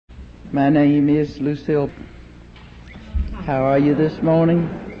My name is Lucille. How are you this morning?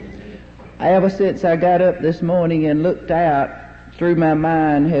 Ever since I got up this morning and looked out, through my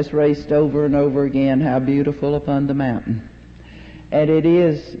mind has raced over and over again how beautiful upon the mountain. And it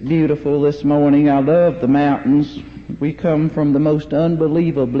is beautiful this morning. I love the mountains. We come from the most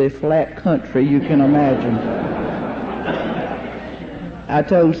unbelievably flat country you can imagine. I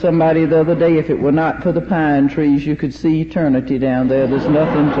told somebody the other day if it were not for the pine trees, you could see eternity down there. There's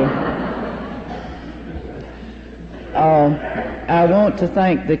nothing to... I want to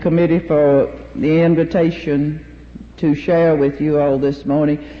thank the committee for the invitation to share with you all this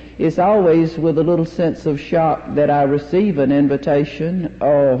morning. It's always with a little sense of shock that I receive an invitation.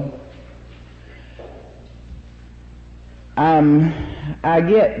 I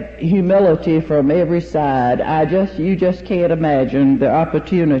get humility from every side. You just can't imagine the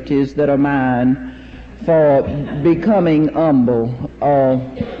opportunities that are mine for becoming humble.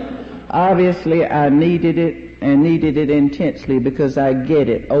 Obviously, I needed it and needed it intensely because I get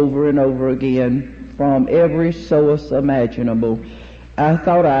it over and over again from every source imaginable. My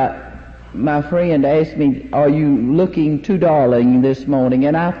friend asked me, "Are you looking too darling this morning?"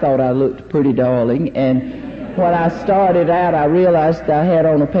 And I thought I looked pretty darling. And when I started out, I realized I had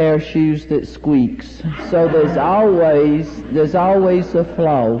on a pair of shoes that squeaks. So there's always a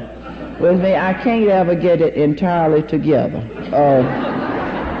flaw with me. I can't ever get it entirely together.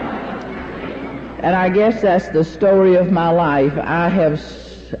 And I guess that's the story of my life. I have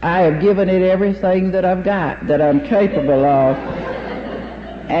given it everything that I've got, that I'm capable of.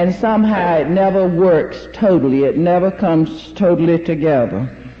 And somehow it never works totally. It never comes totally together.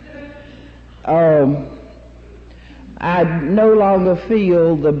 I no longer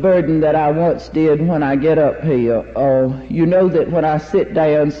feel the burden that I once did when I get up here. You know that when I sit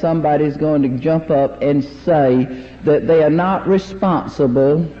down, somebody's going to jump up and say that they are not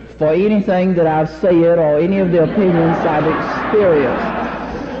responsible for anything that I've said or any of the opinions I've experienced.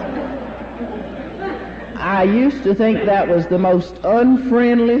 I used to think that was the most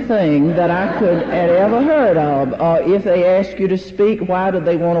unfriendly thing that I had ever heard of. If they ask you to speak, why do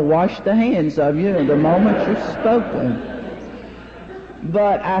they want to wash the hands of you the moment you've spoken?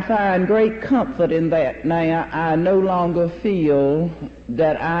 But I find great comfort in that now. I no longer feel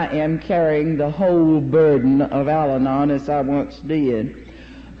that I am carrying the whole burden of Al-Anon as I once did.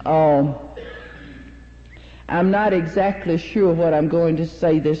 I'm not exactly sure what I'm going to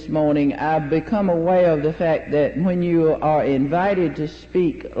say this morning. I've become aware of the fact that when you are invited to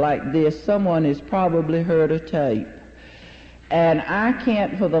speak like this, someone has probably heard a tape. And I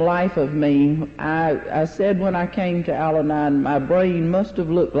can't for the life of me, I said when I came to Al-Anon, my brain must have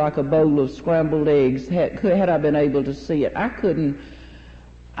looked like a bowl of scrambled eggs had I been able to see it.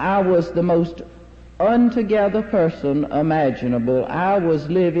 I was the most untogether person imaginable. I was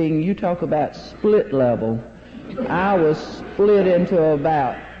living, you talk about split level. I was split into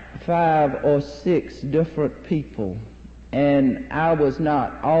about 5 or 6 different people, and I was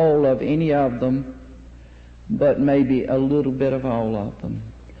not all of any of them, but maybe a little bit of all of them.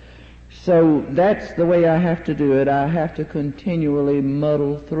 So that's the way I have to do it. I have to continually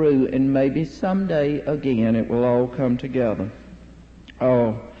muddle through, and maybe someday again it will all come together.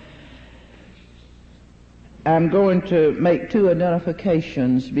 I'm going to make 2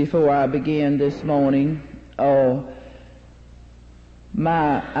 identifications before I begin this morning. I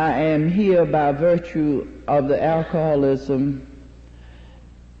am here by virtue of the alcoholism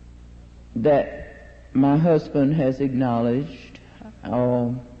that my husband has acknowledged.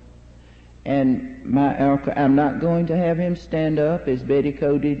 And I'm not going to have him stand up as Betty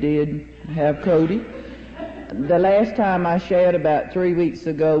Cody did have Cody. The last time I shared about 3 weeks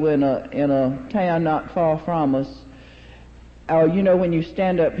ago in a town not far from us, when you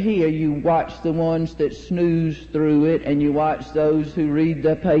stand up here, you watch the ones that snooze through it, and you watch those who read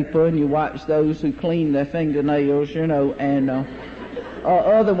the paper, and you watch those who clean their fingernails, and are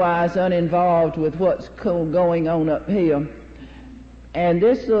otherwise uninvolved with what's going on up here. And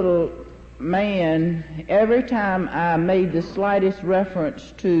this little man, every time I made the slightest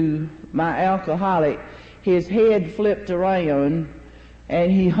reference to my alcoholic, his head flipped around,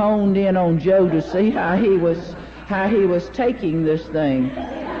 and he honed in on Joe to see how he was taking this thing.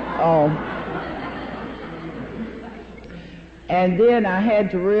 And then I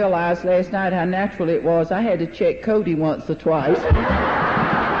had to realize last night how natural it was. I had to check Cody once or twice.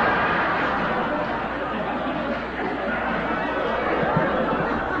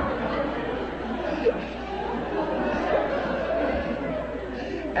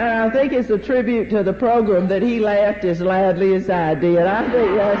 And I think it's a tribute to the program that he laughed as loudly as I did. I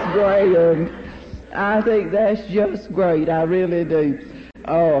think that's great. I think that's just great. I really do.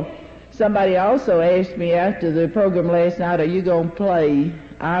 Somebody also asked me after the program last night, are you going to play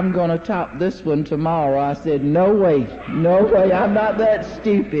I'm going to top this one tomorrow? I said, no way, I'm not that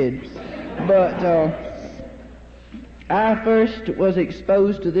stupid. But I first was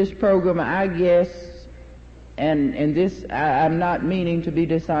exposed to this program, I guess, and this, I'm not meaning to be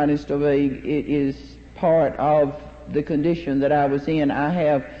dishonest or vague. It is part of the condition that I was in.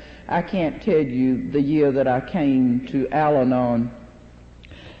 I can't tell you the year that I came to Al-Anon.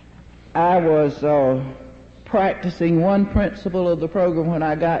 I was practicing one principle of the program when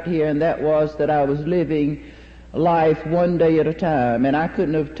I got here, and that was that I was living life one day at a time. And I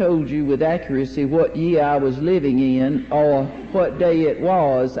couldn't have told you with accuracy what year I was living in or what day it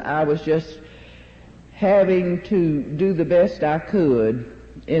was. I was just having to do the best I could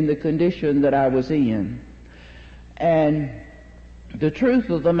in the condition that I was in. And the truth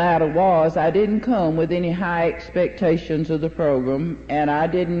of the matter was, I didn't come with any high expectations of the program, and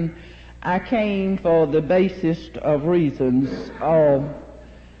I came for the basest of reasons.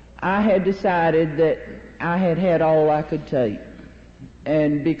 I had decided that I had had all I could take.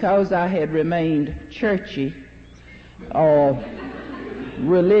 And because I had remained churchy or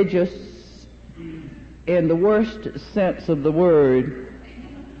religious in the worst sense of the word,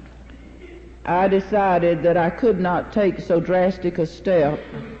 I decided that I could not take so drastic a step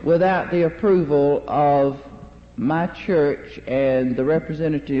without the approval of my church and the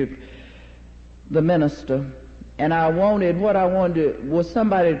representative, the minister. And what I wanted was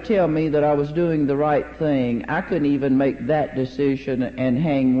somebody to tell me that I was doing the right thing. I couldn't even make that decision and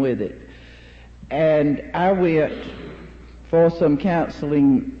hang with it. And I went for some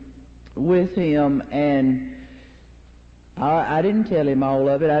counseling with him, and I didn't tell him all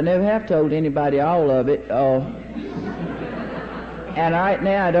of it. I never have told anybody all of it. And right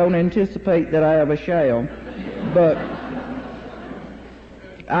now I don't anticipate that I ever shall. But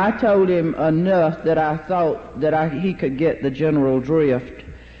I told him enough that I thought that he could get the general drift,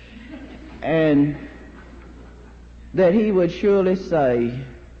 and that he would surely say,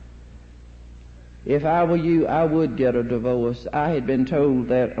 if I were you, I would get a divorce. I had been told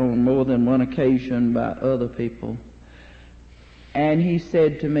that on more than one occasion by other people. And he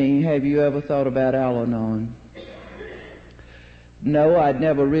said to me, have you ever thought about Al-Anon? No, I'd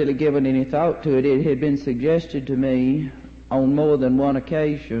never really given any thought to it. It had been suggested to me on more than one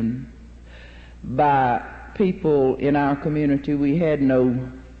occasion by people in our community. We had no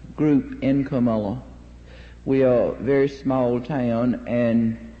group in Camilla. We are a very small town,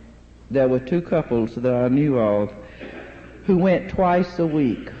 and there were two couples that I knew of who went twice a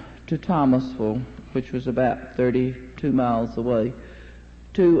week to Thomasville, which was about 32 miles away,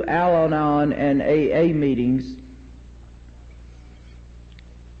 to Al-Anon and AA meetings.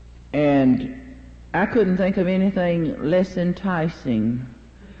 And I couldn't think of anything less enticing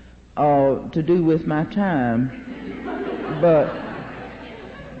to do with my time. But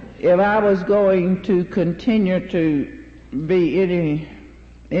if I was going to continue to be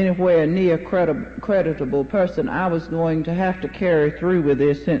anywhere near creditable person, I was going to have to carry through with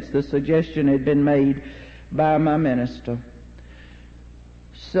this, since the suggestion had been made by my minister.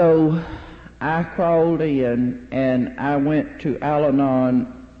 So I crawled in and I went to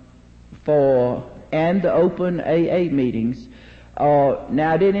Al-Anon and the open AA meetings.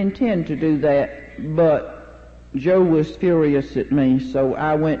 Now I didn't intend to do that, but Joe was furious at me, so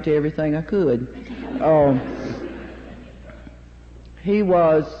I went to everything I could. He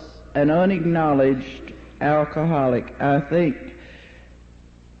was an unacknowledged alcoholic. I think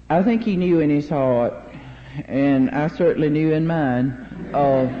he knew in his heart, and I certainly knew in mine.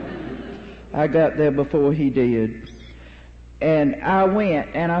 I got there before he did. And I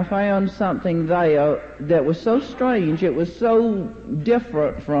went, and I found something there that was so strange. It was so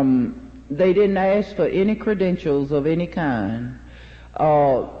different from, they didn't ask for any credentials of any kind.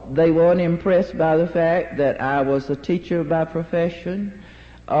 They weren't impressed by the fact that I was a teacher by profession.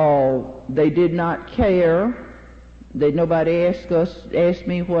 They did not care. Nobody asked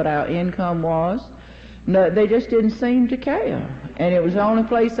me what our income was. No, they just didn't seem to care. And it was the only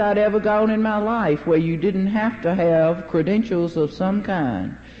place I'd ever gone in my life where you didn't have to have credentials of some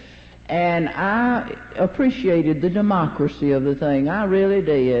kind. And I appreciated the democracy of the thing. I really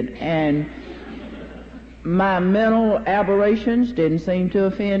did. And my mental aberrations didn't seem to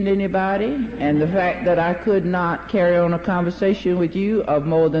offend anybody. And the fact that I could not carry on a conversation with you of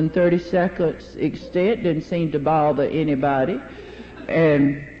more than 30 seconds extent didn't seem to bother anybody.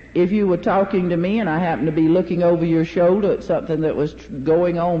 And if you were talking to me and I happened to be looking over your shoulder at something that was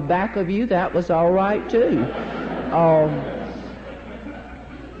going on back of you, that was all right too.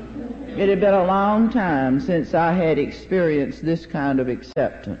 It had been a long time since I had experienced this kind of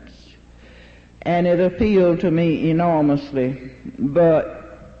acceptance. and it appealed to me enormously. But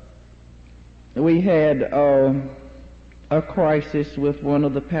we had a crisis with one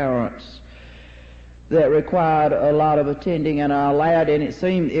of the parents that required a lot of attending, and I allowed, and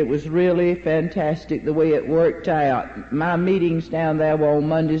it was really fantastic the way it worked out. My meetings down there were on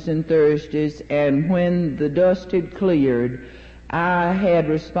Mondays and Thursdays, and when the dust had cleared, I had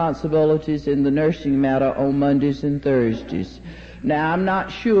responsibilities in the nursing matter on Mondays and Thursdays. Now, I'm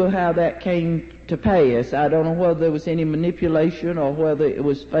not sure how that came to pass. I don't know whether there was any manipulation or whether it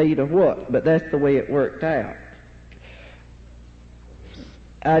was fate or what, but that's the way it worked out.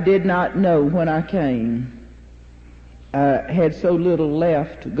 I did not know when I came. I had so little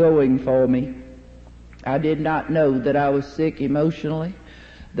left going for me. I did not know that I was sick emotionally,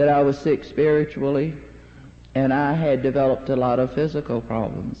 that I was sick spiritually, and I had developed a lot of physical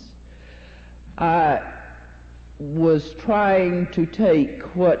problems. I was trying to take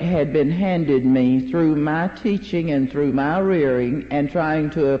what had been handed me through my teaching and through my rearing and trying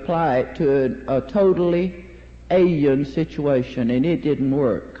to apply it to a totally alien situation, and it didn't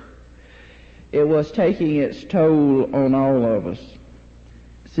work. It was taking its toll on all of us.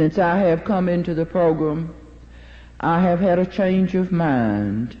 Since I have come into the program, I have had a change of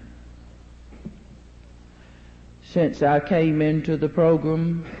mind. Since I came into the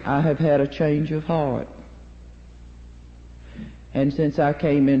program, I have had a change of heart. And since I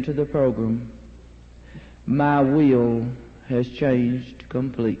came into the program, my will has changed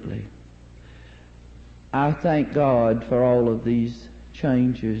completely. I thank God for all of these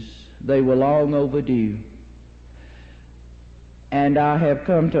changes. They were long overdue. And I have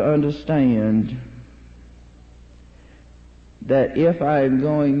come to understand that if I am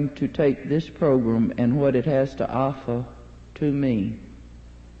going to take this program and what it has to offer to me,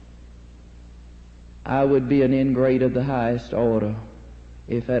 I would be an ingrate of the highest order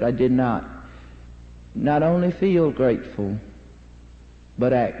if I did not only feel grateful,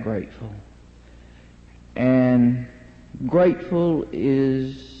 but act grateful. And grateful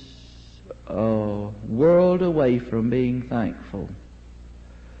is a world away from being thankful.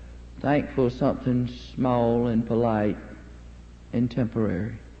 Thankful is something small and polite and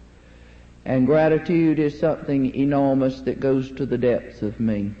temporary. And gratitude is something enormous that goes to the depths of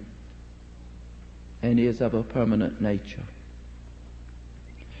me and is of a permanent nature.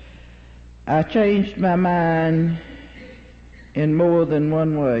 I changed my mind in more than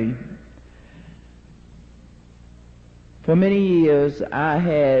one way. For many years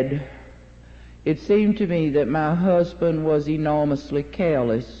it seemed to me that my husband was enormously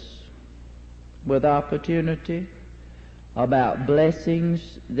careless with opportunity, about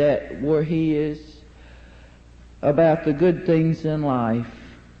blessings that were his, about the good things in life.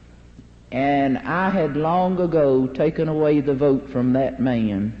 And I had long ago taken away the vote from that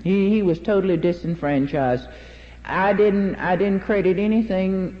man. He was totally disenfranchised. I didn't credit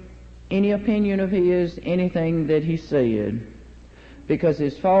anything, any opinion of his, anything that he said, because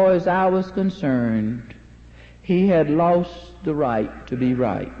as far as I was concerned, he had lost the right to be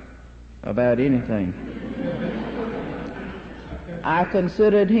right about anything. I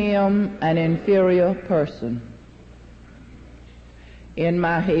considered him an inferior person. In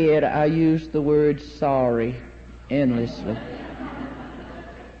my head, I used the word sorry endlessly.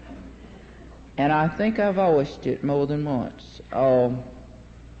 And I think I voiced it more than once.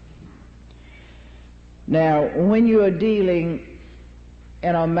 Now, when you are dealing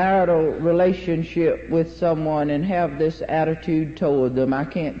in a marital relationship with someone and have this attitude toward them, I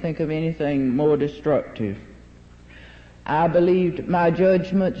can't think of anything more destructive. I believed my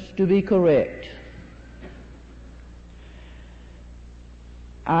judgments to be correct.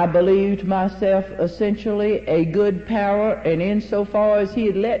 I believed myself essentially a good power, and insofar as he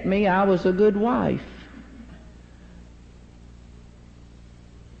had let me, I was a good wife.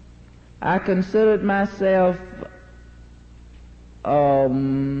 I considered myself a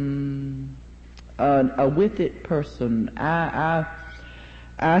with it person. I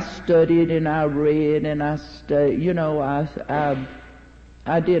studied and I read and I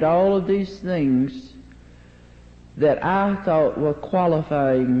did all of these things that I thought were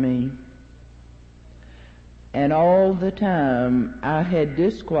qualifying me. And all the time I had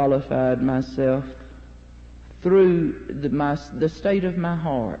disqualified myself through the state of my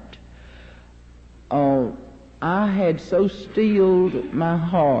heart. I had so steeled my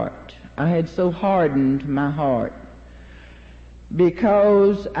heart, I had so hardened my heart,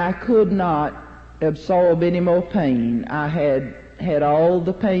 because I could not absorb any more pain. I had all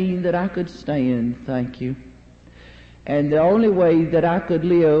the pain that I could stand, thank you. And the only way that I could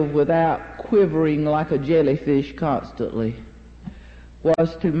live without quivering like a jellyfish constantly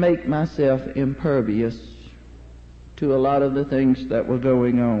was to make myself impervious to a lot of the things that were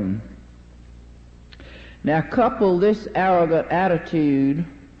going on. Now couple this arrogant attitude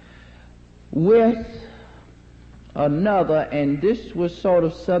with another, and this was sort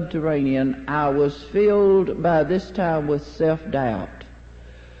of subterranean. I was filled by this time with self-doubt.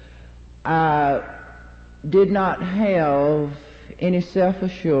 I did not have any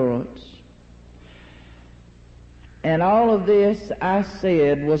self-assurance. And all of this, I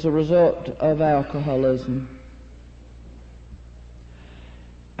said, was a result of alcoholism.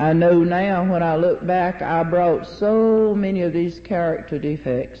 I know now when I look back, I brought so many of these character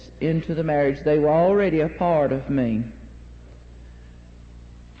defects into the marriage. They were already a part of me.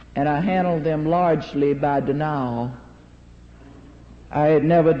 And I handled them largely by denial. I had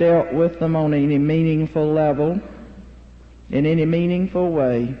never dealt with them on any meaningful level, in any meaningful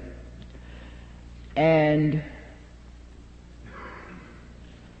way. And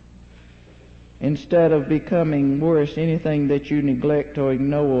instead of becoming worse, anything that you neglect or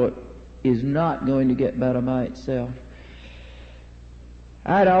ignore is not going to get better by itself.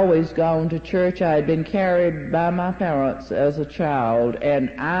 I'd always gone to church. I had been carried by my parents as a child,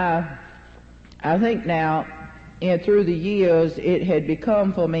 and I think now, through the years, it had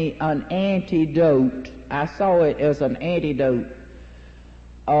become for me an antidote. I saw it as an antidote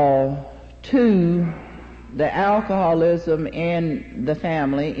to the alcoholism in the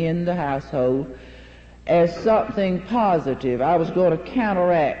family, in the household, as something positive. I was going to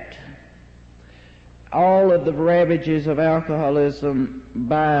counteract all of the ravages of alcoholism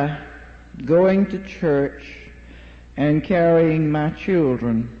by going to church and carrying my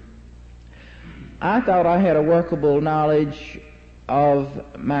children. I thought I had a workable knowledge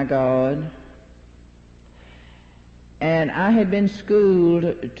of my God, and I had been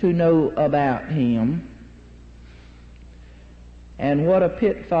schooled to know about Him. And what a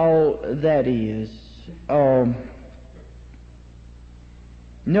pitfall that is.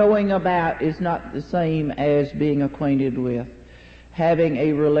 Knowing about is not the same as being acquainted with, having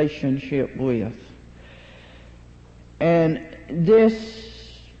a relationship with. And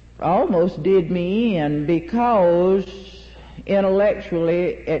this almost did me in, because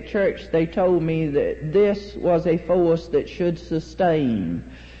intellectually at church they told me that this was a force that should sustain.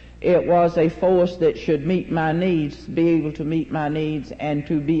 It was a force that should meet my needs, be able to meet my needs, and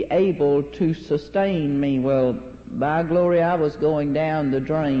to be able to sustain me. Well, by glory, I was going down the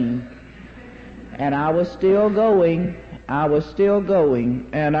drain. And I was still going.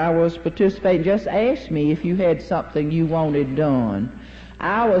 And I was participating. Just ask me if you had something you wanted done.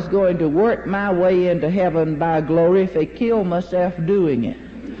 I was going to work my way into heaven by glory if I killed myself doing it.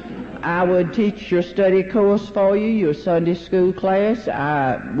 I would teach your study course for you, your Sunday school class.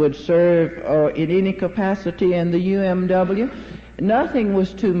 I would serve in any capacity in the UMW. Nothing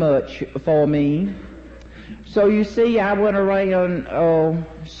was too much for me. So you see, I went around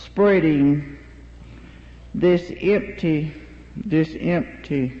spreading this empty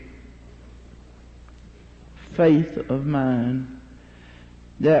faith of mine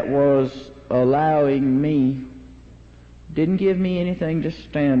that was allowing me, didn't give me anything to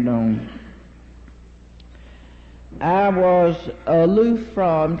stand on. I was aloof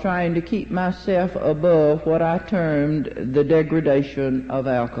from trying to keep myself above what I termed the degradation of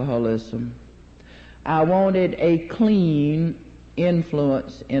alcoholism. I wanted a clean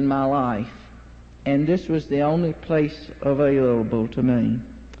influence in my life, and this was the only place available to me.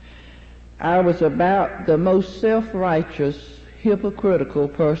 I was about the most self-righteous, hypocritical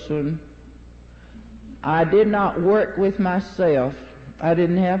person. I did not work with myself. I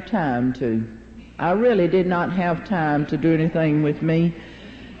didn't have time to. I really did not have time to do anything with me.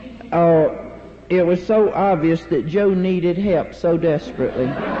 It was so obvious that Joe needed help so desperately.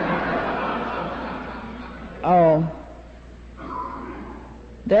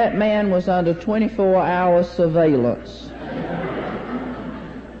 That man was under 24-hour surveillance.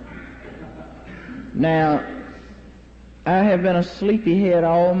 Now, I have been a sleepyhead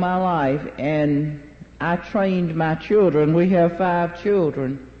all my life, and I trained my children. We have 5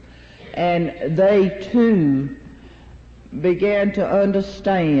 children. And they, too, began to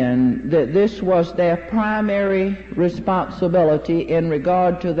understand that this was their primary responsibility in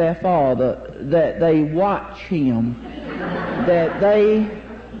regard to their father, that they watch him, that they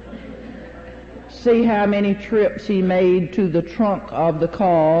see how many trips he made to the trunk of the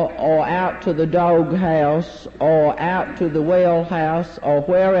car, or out to the dog house, or out to the well house, or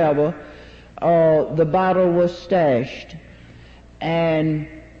wherever the bottle was stashed. And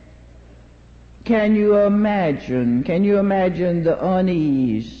can you imagine the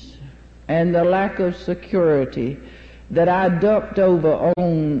unease and the lack of security that I dumped over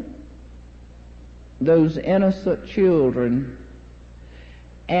on those innocent children.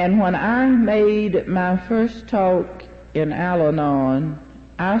 And when I made my first talk in Al-Anon,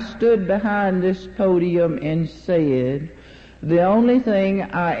 I stood behind this podium and said, the only thing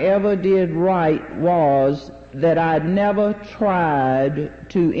I ever did right was that I never tried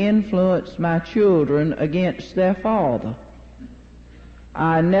to influence my children against their father.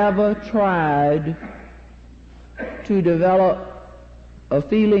 I never tried to develop a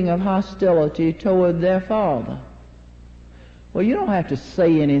feeling of hostility toward their father. Well, you don't have to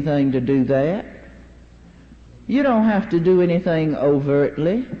say anything to do that. You don't have to do anything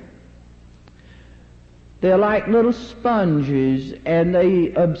overtly. They're like little sponges, and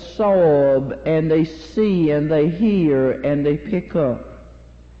they absorb, and they see, and they hear, and they pick up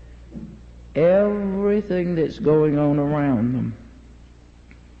everything that's going on around them.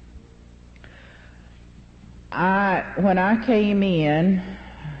 When I came in,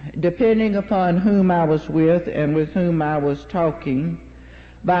 depending upon whom I was with and with whom I was talking,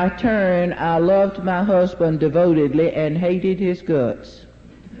 by turn I loved my husband devotedly and hated his guts.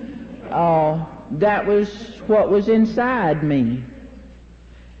 That was what was inside me.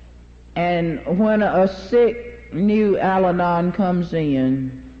 And when a sick new Al-Anon comes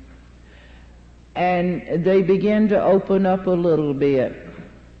in and they begin to open up a little bit,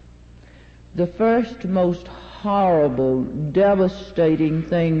 the first most horrible, devastating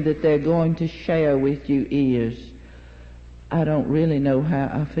thing that they're going to share with you is, I don't really know how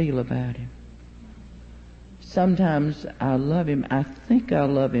I feel about him. Sometimes I love him, I think I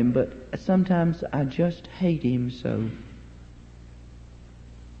love him, but sometimes I just hate him so.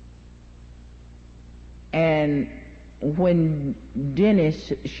 And when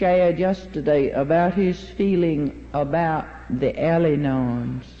Dennis shared yesterday about his feeling about the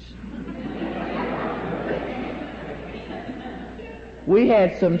Al-Anons, we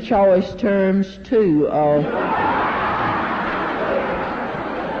had some choice terms too.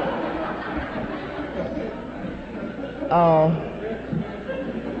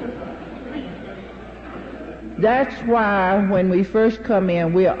 That's why when we first come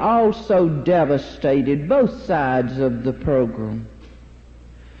in, we're all so devastated, both sides of the program.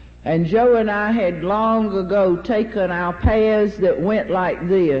 And Joe and I had long ago taken our paths that went like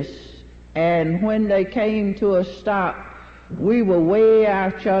this, and when they came to a stop, we were way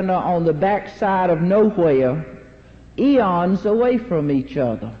out yonder on the backside of nowhere, eons away from each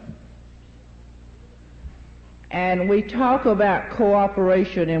other. And we talk about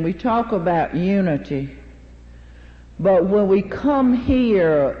cooperation and we talk about unity. But when we come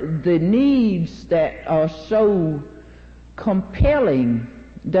here, the needs that are so compelling,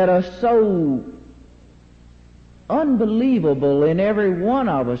 that are so unbelievable in every one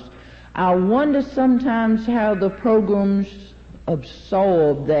of us, I wonder sometimes how the programs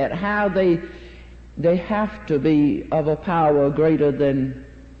absorb that, how they have to be of a power greater than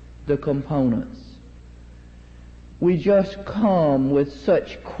the components. We just come with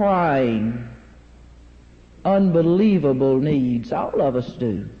such crying, unbelievable needs. All of us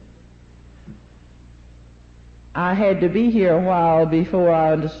do. I had to be here a while before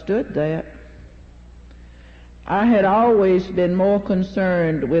I understood that. I had always been more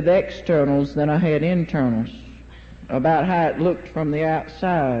concerned with externals than I had internals, about how it looked from the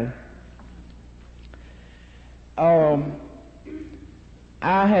outside.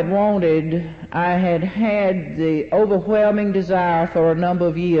 I had had the overwhelming desire for a number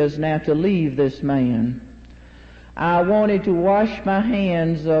of years now to leave this man. I wanted to wash my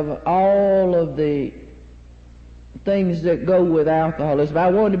hands of all of the things that go with alcoholism. I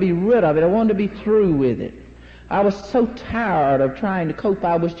wanted to be rid of it. I wanted to be through with it. I was so tired of trying to cope.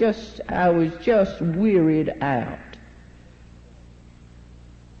 I was just wearied out.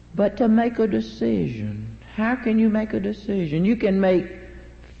 But to make a decision, how can you make a decision? You can make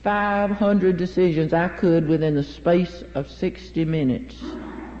 500 decisions. I could within the space of 60 minutes,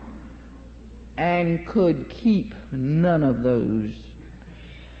 and could keep none of those.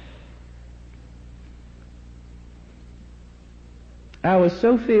 I was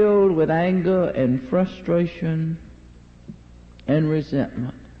so filled with anger and frustration and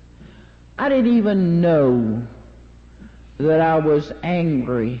resentment. I didn't even know that I was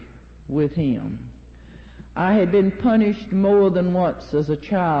angry with him. I had been punished more than once as a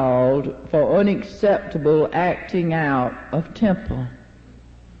child for unacceptable acting out of temper.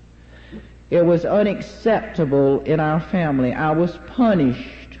 It was unacceptable in our family. I was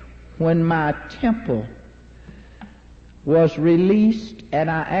punished when my temper was released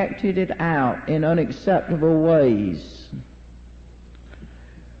and I acted it out in unacceptable ways.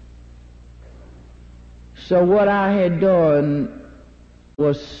 So what I had done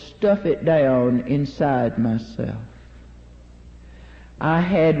was stuff it down inside myself. I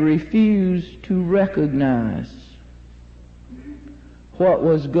had refused to recognize what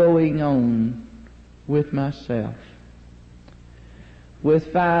was going on with myself.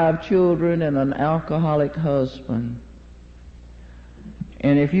 With 5 children and an alcoholic husband.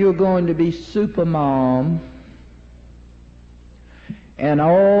 And if you're going to be super mom and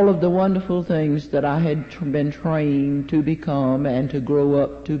all of the wonderful things that I had been trained to become and to grow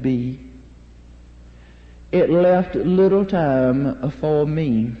up to be, it left little time for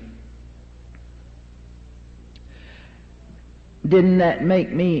me. Didn't that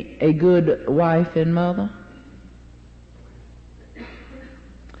make me a good wife and mother?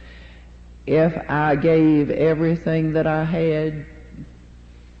 If I gave everything that I had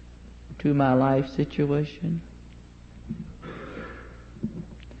to my life situation?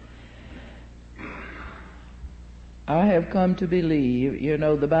 I have come to believe,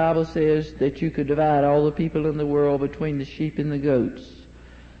 the Bible says that you could divide all the people in the world between the sheep and the goats.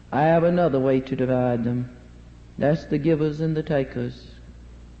 I have another way to divide them. That's the givers and the takers.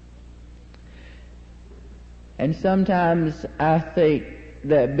 And sometimes I think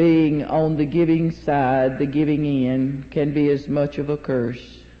that being on the giving side, the giving in, can be as much of a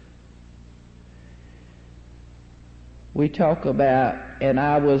curse. We talk about, and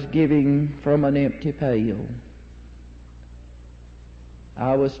I was giving from an empty pail.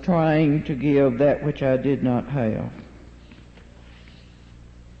 I was trying to give that which I did not have.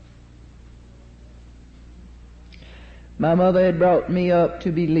 My mother had brought me up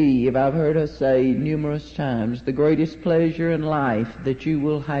to believe, I've heard her say numerous times, the greatest pleasure in life that you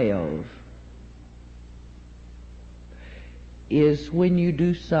will have is when you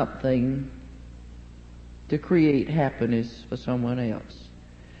do something to create happiness for someone else.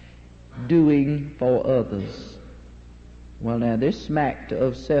 Doing for others. Well, now this smacked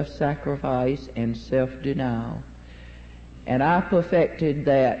of self-sacrifice and self-denial. And I perfected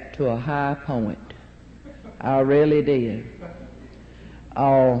that to a high point. I really did.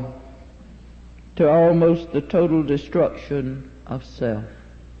 To almost the total destruction of self.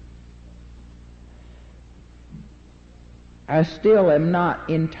 I still am not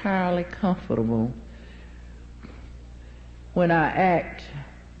entirely comfortable when I act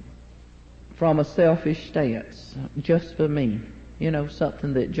from a selfish stance, just for me,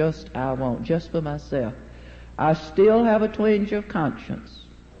 something that just I want, just for myself. I still have a twinge of conscience.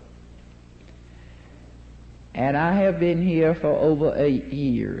 And I have been here for over 8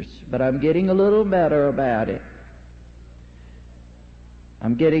 years, but I'm getting a little better about it.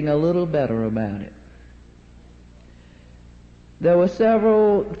 There were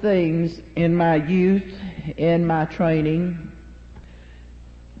several things in my youth, in my training,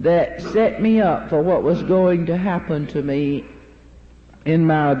 that set me up for what was going to happen to me in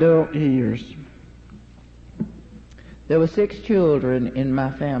my adult years. There were 6 children in my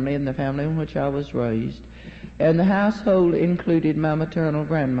family, in the family in which I was raised, and the household included my maternal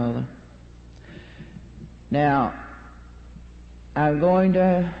grandmother. Now, I'm going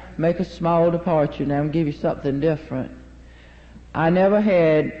to make a small departure now and give you something different. I never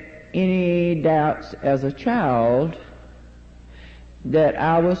had any doubts as a child that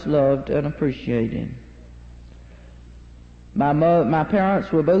I was loved and appreciated. My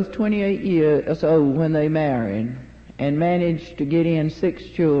parents were both 28 years old when they married and managed to get in 6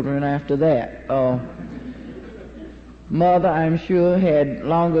 children after that. Mother, I'm sure, had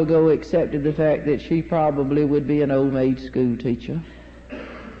long ago accepted the fact that she probably would be an old maid school teacher.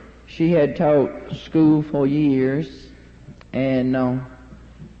 She had taught school for years, and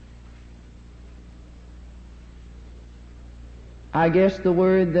I guess the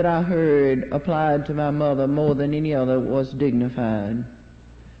word that I heard applied to my mother more than any other was dignified.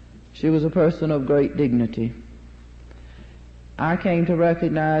 She was a person of great dignity. I came to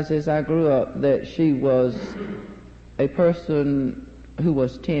recognize as I grew up that she was a person who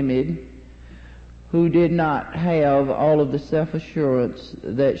was timid, who did not have all of the self-assurance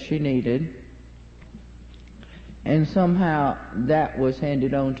that she needed. And somehow that was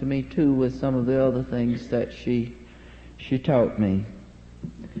handed on to me too with some of the other things that she taught me.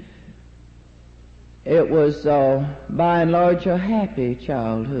 It was by and large a happy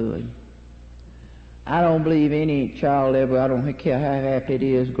childhood. I don't believe any child ever, I don't care how happy it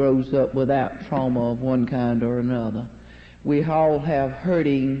is, grows up without trauma of one kind or another. We all have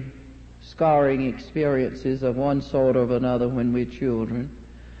hurting, scarring experiences of one sort or another when we're children.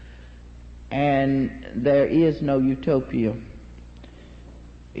 And there is no utopia.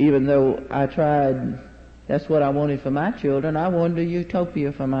 Even though I tried, that's what I wanted for my children, I wanted a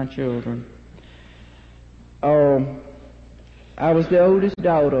utopia for my children. I was the oldest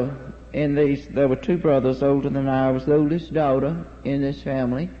daughter in these. There were two brothers older than I was the oldest daughter in this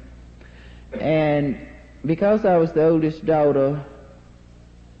family. And because I was the oldest daughter,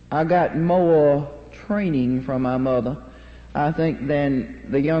 I got more training from my mother, I think, than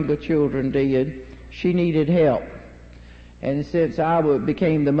the younger children did. She needed help. And since I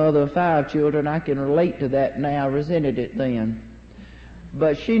became the mother of 5 children, I can relate to that now. I resented it then.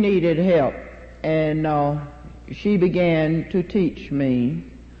 But she needed help. And she began to teach me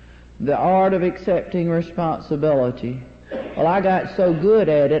the art of accepting responsibility. Well, I got so good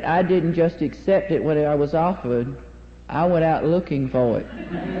at it, I didn't just accept it when I was offered. I went out looking for it.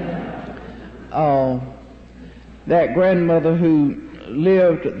 That grandmother who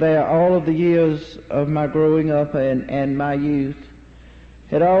lived there all of the years of my growing up and my youth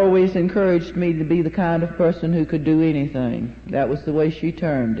had always encouraged me to be the kind of person who could do anything. That was the way she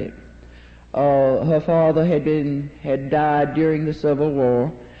termed it. Her father had died during the Civil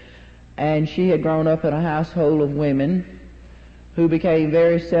War, and she had grown up in a household of women who became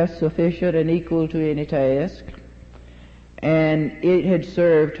very self-sufficient and equal to any task. And it had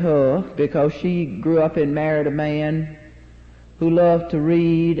served her because she grew up and married a man who loved to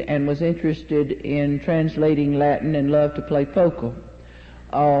read and was interested in translating Latin and loved to play poker.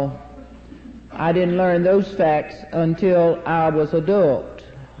 I didn't learn those facts until I was adult.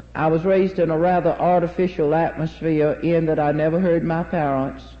 I was raised in a rather artificial atmosphere in that I never heard my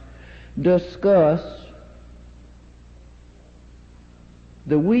parents discuss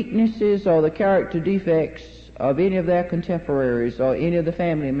the weaknesses or the character defects of any of their contemporaries or any of the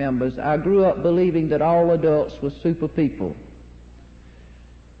family members. I grew up believing that all adults were super people.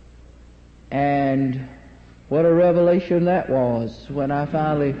 And what a revelation that was when I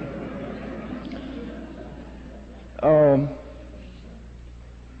finally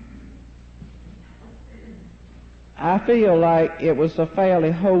I feel like it was a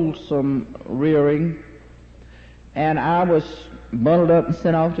fairly wholesome rearing, and I was bundled up and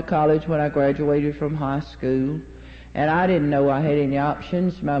sent off to college when I graduated from high school, and I didn't know I had any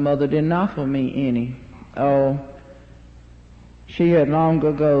options. My mother didn't offer me any. She had long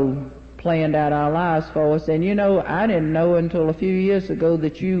ago planned out our lives for us, and I didn't know until a few years ago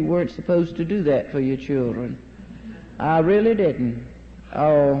that you weren't supposed to do that for your children. I really didn't.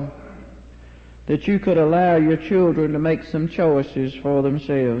 That you could allow your children to make some choices for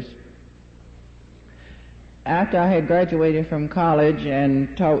themselves. After I had graduated from college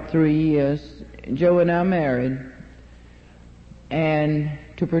and taught 3 years, Joe and I married. And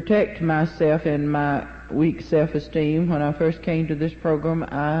to protect myself and my weak self-esteem, when I first came to this program,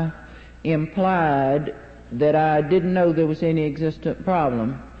 I implied that I didn't know there was any existent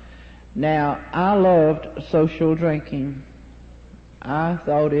problem. Now, I loved social drinking. I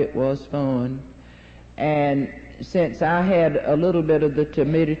thought it was fun. And since I had a little bit of the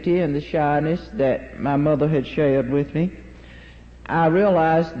timidity and the shyness that my mother had shared with me, I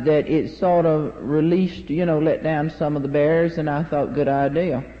realized that it sort of released, let down some of the barriers, and I thought, good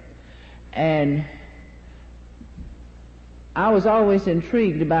idea. And I was always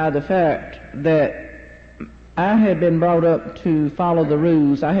intrigued by the fact that I had been brought up to follow the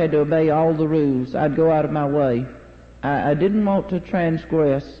rules. I had to obey all the rules. I'd go out of my way. I didn't want to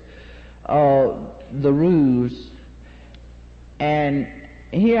transgress the rules. And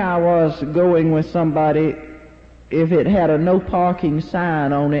here I was going with somebody. If it had a no parking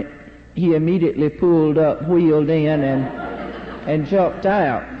sign on it, he immediately pulled up, wheeled in, and jumped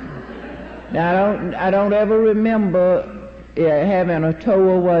out. Now I don't ever remember having a tow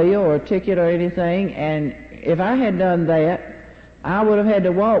away or a ticket or anything, and if I had done that, I would have had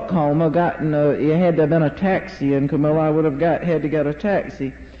to walk home or it had to have been a taxi in Camilla. I would have had to get a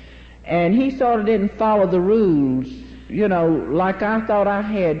taxi. And he sort of didn't follow the rules, like I thought I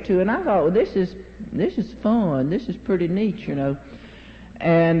had to. And I thought, well, this is fun. This is pretty neat,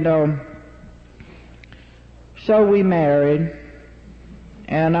 And so we married.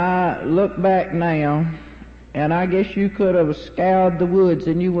 And I look back now, and I guess you could have scoured the woods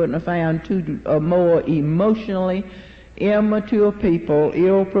and you wouldn't have found two more emotionally immature people,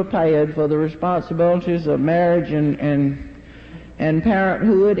 ill-prepared for the responsibilities of marriage and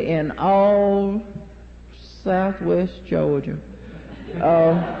parenthood in all southwest Georgia.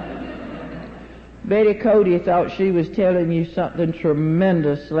 Betty Cody thought she was telling you something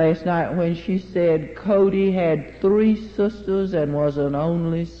tremendous last night when she said Cody had 3 sisters and was an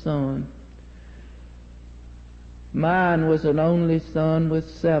only son. Mine was an only son with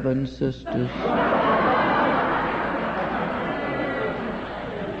 7 sisters.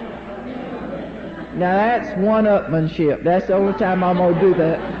 Now that's one-upmanship. That's the only time I'm going to do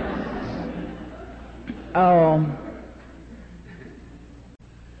that.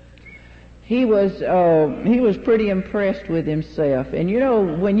 He was pretty impressed with himself. And you know,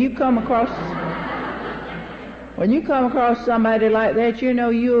 when you come across somebody like that, you know,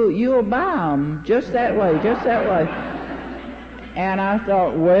 you'll buy them just that way. And I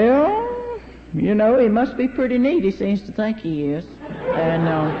thought, well, you know, he must be pretty neat. He seems to think he is. And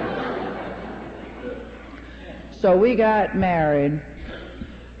so we got married,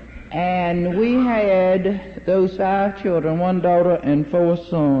 and we had those 5 children, 1 daughter and 4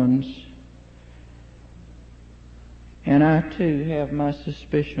 sons. And I, too, have my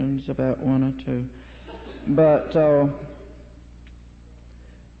suspicions about 1 or 2. But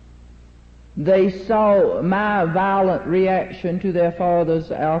they saw my violent reaction to their father's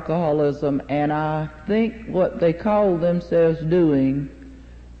alcoholism, and I think what they call themselves doing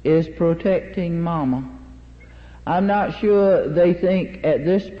is protecting Mama. I'm not sure they think at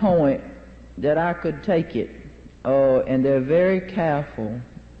this point that I could take it. And they're very careful.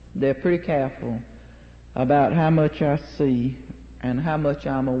 They're pretty careful about how much I see and how much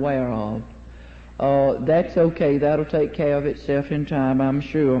I'm aware of. That's okay. That'll take care of itself in time, I'm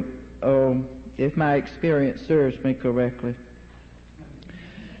sure, if my experience serves me correctly.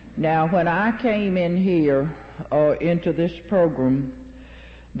 Now, when I came in here, into this program,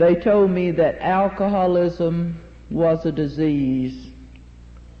 they told me that alcoholism was a disease.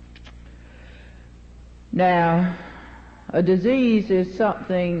 Now, a disease is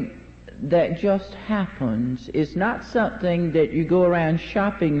something that just happens. It's not something that you go around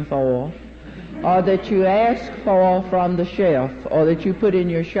shopping for, or that you ask for from the shelf, or that you put in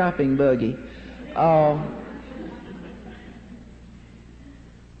your shopping buggy.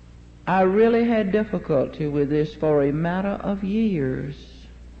 I really had difficulty with this for a matter of years.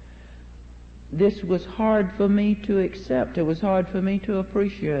 This was hard for me to accept. It was hard for me to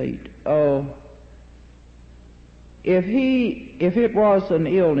appreciate. If it was an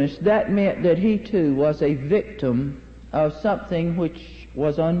illness, that meant that he too was a victim of something which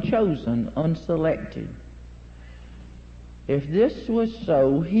was unchosen, unselected. If this was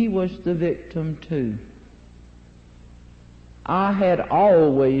so, he was the victim too. I had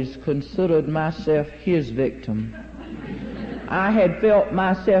always considered myself his victim. I had felt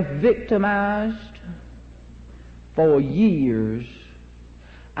myself victimized for years.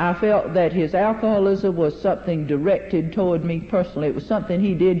 I felt that his alcoholism was something directed toward me personally. It was something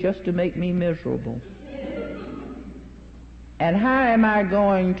he did just to make me miserable. And how am I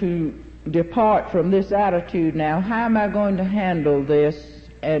going to depart from this attitude now? How am I going to handle this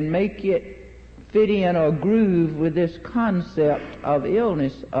and make it fit in or groove with this concept of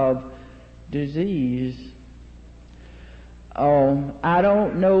illness, of disease? I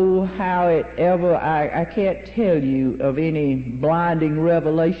don't know how it ever, I can't tell you of any blinding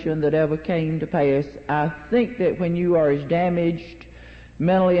revelation that ever came to pass. I think that when you are as damaged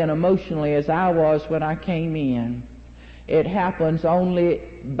mentally and emotionally as I was when I came in, it happens only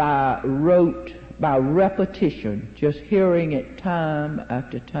by rote, by repetition, just hearing it time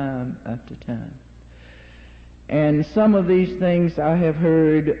after time after time. And some of these things I have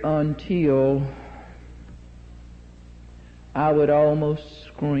heard until I would almost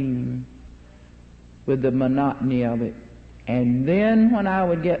scream with the monotony of it. And then when I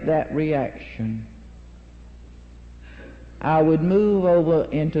would get that reaction, I would move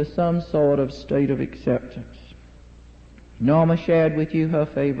over into some sort of state of acceptance. Norma shared with you her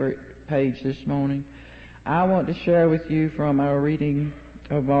favorite page this morning. I want to share with you from our reading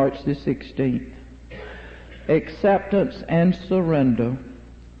of March the 16th. Acceptance and surrender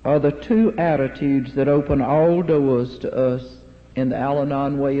are the 2 attitudes that open all doors to us in the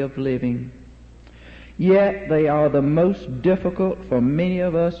Al-Anon way of living. Yet they are the most difficult for many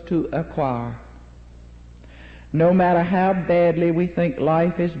of us to acquire. No matter how badly we think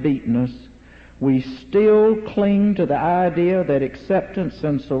life has beaten us, we still cling to the idea that acceptance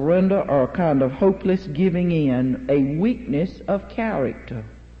and surrender are a kind of hopeless giving in, a weakness of character.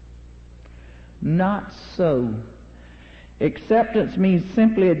 Not so. Acceptance means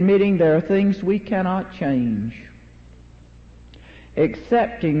simply admitting there are things we cannot change.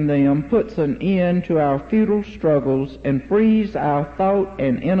 Accepting them puts an end to our futile struggles and frees our thought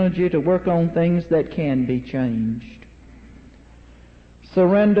and energy to work on things that can be changed.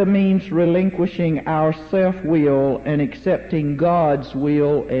 Surrender means relinquishing our self-will and accepting God's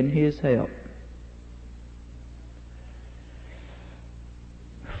will and His help.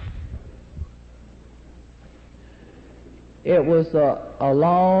 It was a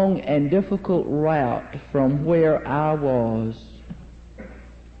long and difficult route from where I was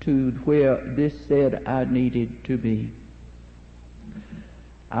to where this said I needed to be.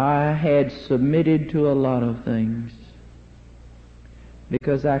 I had submitted to a lot of things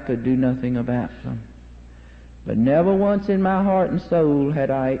because I could do nothing about them. But never once in my heart and soul had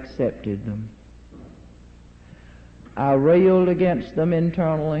I accepted them. I railed against them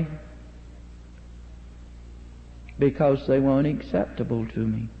internally because they weren't acceptable to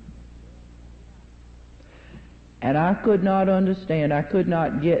me. And I could not understand, I could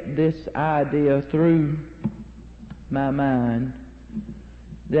not get this idea through my mind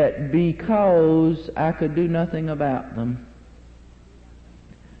that because I could do nothing about them,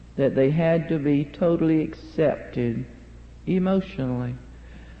 that they had to be totally accepted emotionally.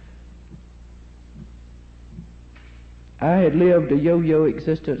 I had lived a yo-yo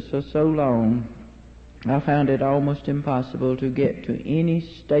existence for so long, I found it almost impossible to get to any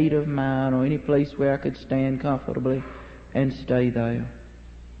state of mind or any place where I could stand comfortably and stay there.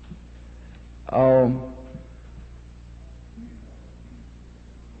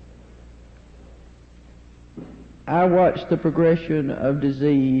 I watched the progression of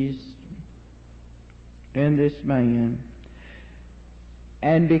disease in this man,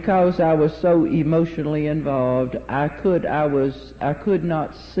 and because I was so emotionally involved, I could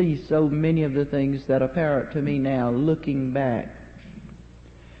not see so many of the things that are apparent to me now looking back.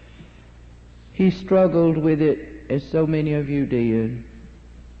 He struggled with it as so many of you did.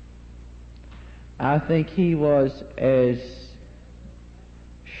 I think he was as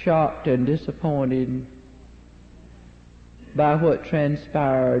shocked and disappointed by what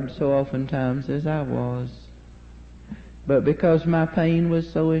transpired so oftentimes as I was. But because my pain was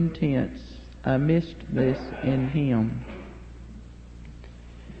so intense, I missed this in him.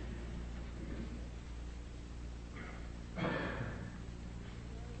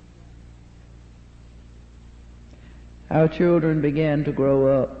 Our children began to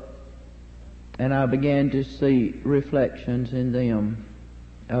grow up, and I began to see reflections in them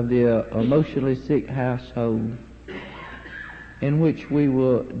of the emotionally sick household in which we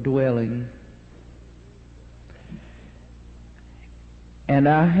were dwelling. And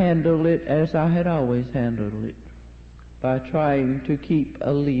I handled it as I had always handled it, by trying to keep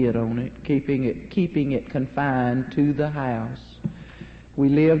a lid on it, keeping it confined to the house. We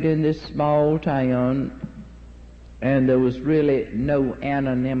lived in this small town, and there was really no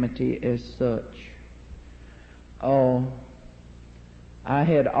anonymity as such. I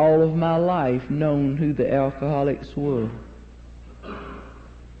had all of my life known who the alcoholics were,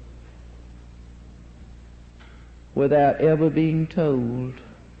 without ever being told.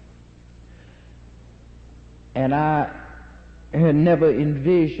 And I had never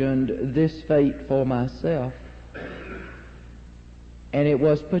envisioned this fate for myself. And it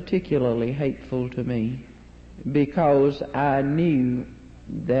was particularly hateful to me because I knew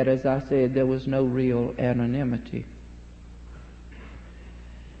that, as I said, there was no real anonymity.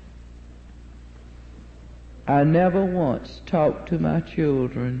 I never once talked to my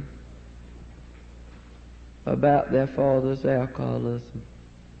children about their father's alcoholism.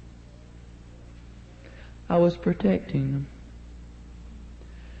 I was protecting them.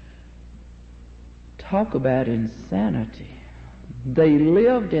 Talk about insanity. They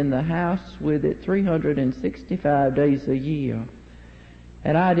lived in the house with it 365 days a year,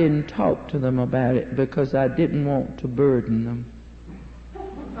 and I didn't talk to them about it because I didn't want to burden them.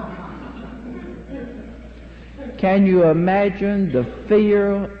 Can you imagine the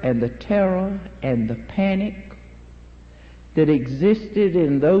fear and the terror and the panic that existed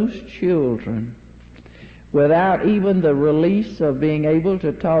in those children without even the release of being able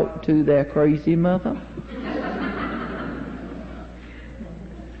to talk to their crazy mother?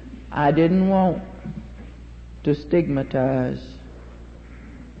 I didn't want to stigmatize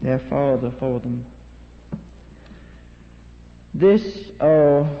their father for them. This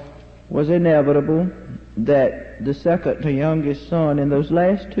was inevitable, that the second to youngest son and those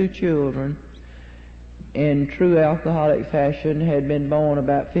last two children, in true alcoholic fashion, had been born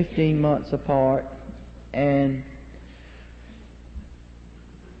about 15 months apart, and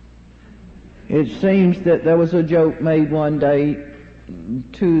it seems that there was a joke made one day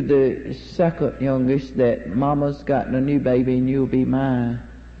to the second youngest that Mama's gotten a new baby and you'll be my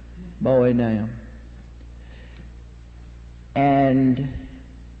boy now. And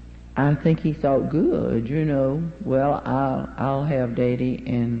I think he thought, good, well, I'll have Daddy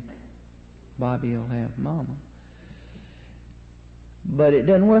and Bobby will have Mama. But it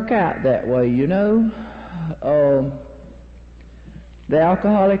doesn't work out that way, The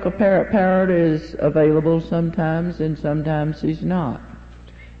alcoholic parent is available sometimes, and sometimes he's not.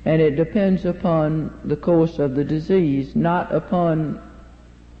 And it depends upon the course of the disease, not upon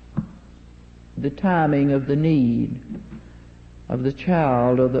the timing of the need. of the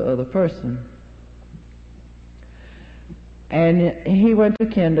child or the other person. And he went to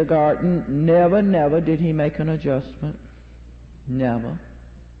kindergarten. Never did he make an adjustment. Never.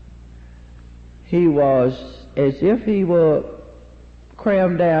 He was as if he were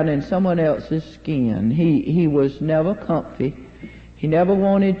crammed down in someone else's skin. He was never comfy. He never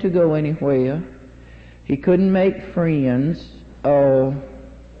wanted to go anywhere. He couldn't make friends. Oh,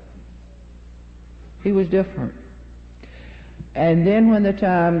 he was different. And then when the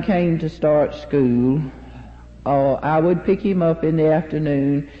time came to start school, I would pick him up in the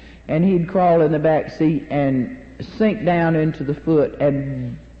afternoon, and he'd crawl in the back seat and sink down into the foot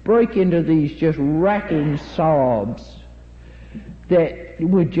and break into these just racking sobs that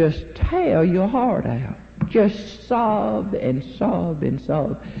would just tear your heart out. Just sob and sob and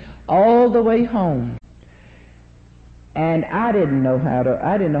sob all the way home. And I didn't know how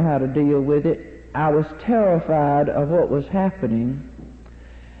to deal with it. I was terrified of what was happening,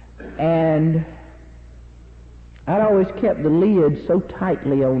 and I'd always kept the lid so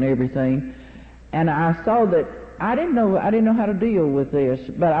tightly on everything, and I saw that I didn't know how to deal with this,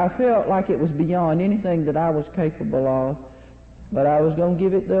 but I felt like it was beyond anything that I was capable of. But I was going to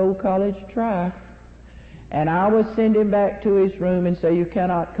give it the old college try. And I would send him back to his room and say, "You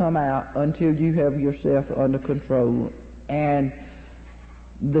cannot come out until you have yourself under control." And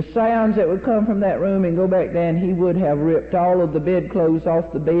the sounds that would come from that room and go back down, he would have ripped all of the bedclothes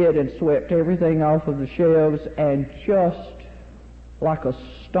off the bed and swept everything off of the shelves, and just like a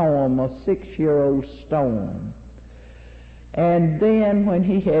storm, a 6-year-old storm. And then when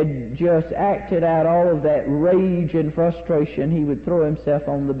he had just acted out all of that rage and frustration, he would throw himself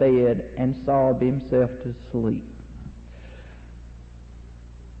on the bed and sob himself to sleep.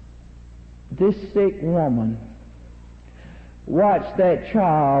 This sick woman watched that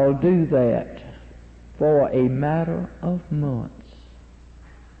child do that for a matter of months.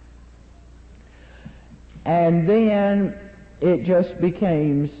 And then it just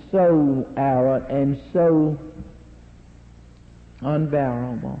became so arrant and so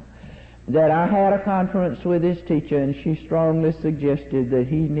unbearable that I had a conference with his teacher, and she strongly suggested that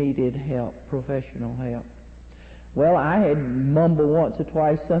he needed help, professional help. Well, I had mumbled once or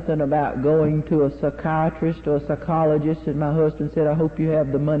twice something about going to a psychiatrist or a psychologist, and my husband said, "I hope you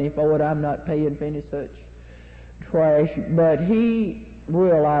have the money for it. I'm not paying for any such trash." But he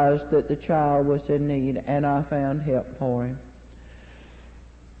realized that the child was in need, and I found help for him.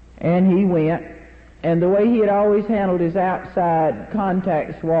 And he went. And the way he had always handled his outside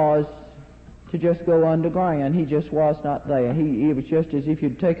contacts was to just go underground. He just was not there. It was just as if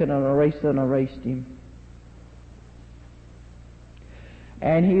you'd taken an eraser and erased him.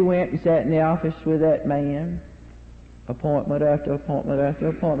 And he went and sat in the office with that man, appointment after appointment after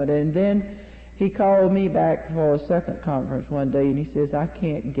appointment. And then he called me back for a second conference one day, and he says, "I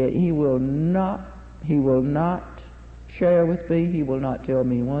can't get, he will not share with me, he will not tell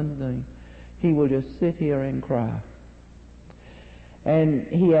me one thing. He will just sit here and cry." And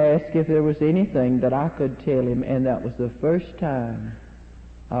he asked if there was anything that I could tell him, and that was the first time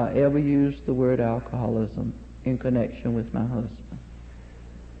I ever used the word alcoholism in connection with my husband.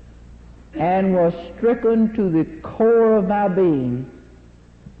 And was stricken to the core of my being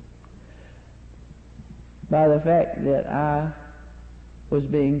by the fact that I was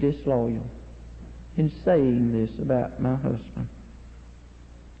being disloyal in saying this about my husband.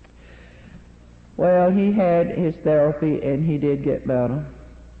 Well, he had his therapy, and he did get better.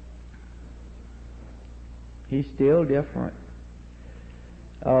 He's still different.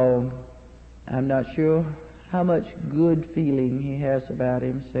 I'm not sure how much good feeling he has about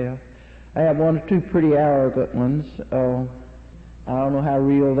himself. I have one or two pretty arrogant ones. I don't know how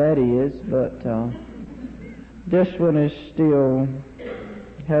real that is, but this one is still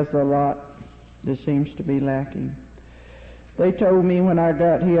has a lot that seems to be lacking. They told me when I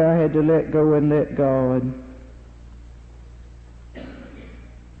got here I had to let go and let God.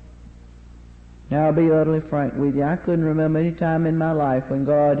 Now, I'll be utterly frank with you. I couldn't remember any time in my life when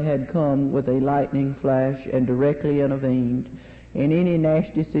God had come with a lightning flash and directly intervened in any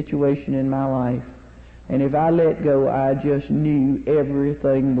nasty situation in my life. And if I let go, I just knew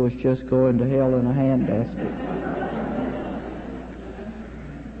everything was just going to hell in a handbasket.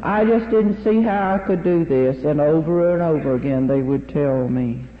 I just didn't see how I could do this, and over again they would tell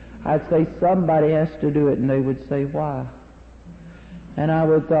me. I'd say, "Somebody has to do it," and they would say, "Why?" And I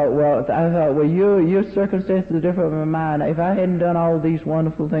would thought, well, your circumstances are different from mine. If I hadn't done all these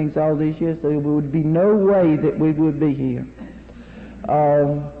wonderful things all these years, there would be no way that we would be here.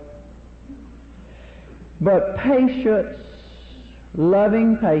 But patience,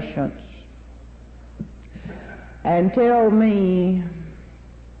 loving patience, and tell me,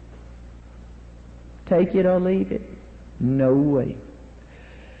 take it or leave it? No way.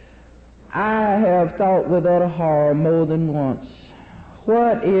 I have thought with utter horror more than once,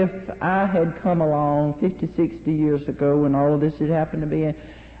 what if I had come along 50, 60 years ago when all of this had happened to me,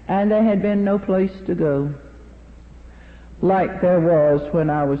 and there had been no place to go, like there was when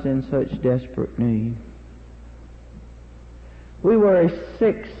I was in such desperate need. We were a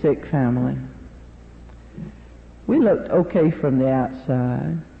sick family. We looked okay from the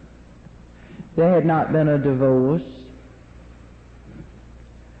outside. There had not been a divorce.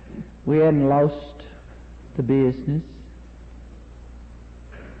 We hadn't lost the business.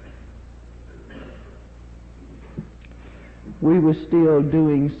 We were still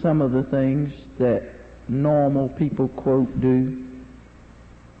doing some of the things that normal people, quote, do.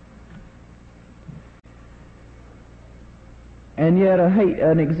 And yet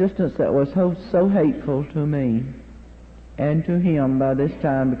an existence that was so hateful to me and to him by this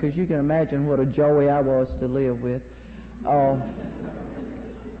time, because you can imagine what a joy I was to live with.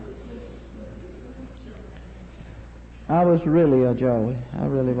 I was really a joy. I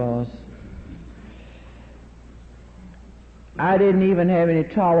really was. I didn't even have any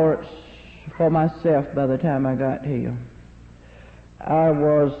tolerance for myself by the time I got here. I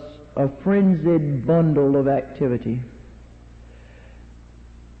was a frenzied bundle of activity.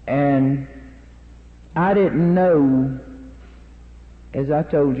 And I didn't know, as I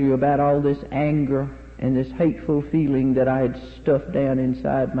told you, about all this anger and this hateful feeling that I had stuffed down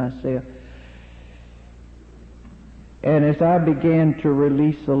inside myself. And as I began to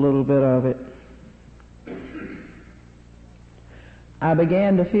release a little bit of it, I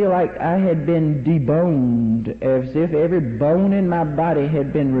began to feel like I had been deboned, as if every bone in my body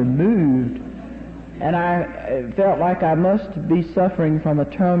had been removed. And I felt like I must be suffering from a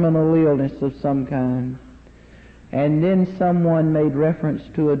terminal illness of some kind. And then someone made reference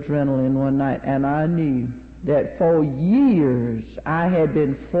to adrenaline one night, and I knew that for years I had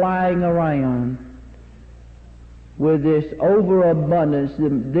been flying around with this overabundance,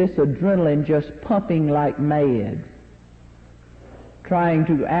 this adrenaline just pumping like mad, trying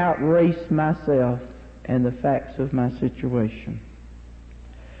to outrace myself and the facts of my situation.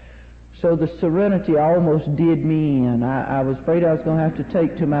 So the serenity almost did me in. I was afraid I was going to have to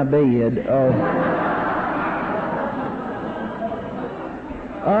take to my bed.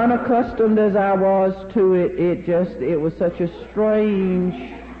 Unaccustomed as I was to it, it was such a strange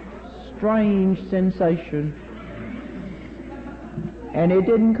sensation. And it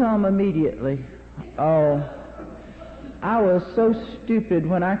didn't come immediately. I was so stupid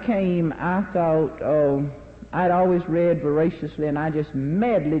when I came. I thought, I'd always read voraciously, and I just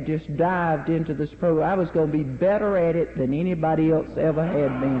madly dived into this program. I was going to be better at it than anybody else ever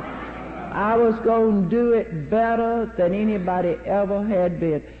had been. I was going to do it better than anybody ever had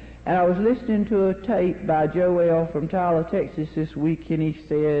been. And I was listening to a tape by Joel from Tyler, Texas this week, and he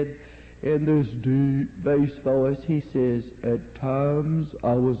said, in this deep bass voice, he says, at times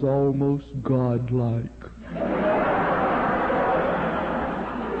I was almost godlike.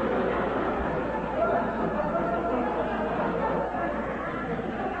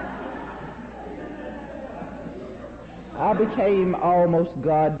 I became almost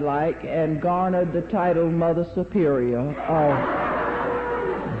godlike and garnered the title Mother Superior.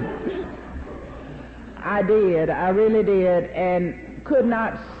 I did. I really did. And could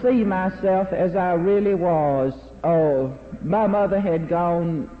not see myself as I really was. My mother had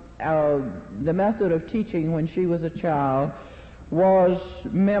gone, the method of teaching when she was a child was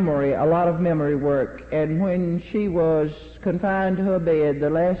memory, a lot of memory work. And when she was confined to her bed the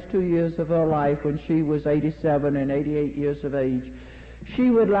last 2 years of her life, when she was 87 and 88 years of age, she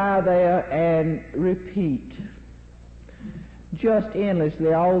would lie there and repeat just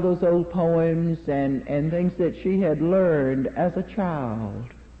endlessly all those old poems and things that she had learned as a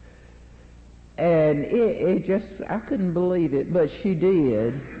child. And it just, I couldn't believe it, but she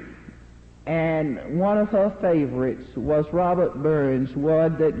did. And one of her favorites was Robert Burns'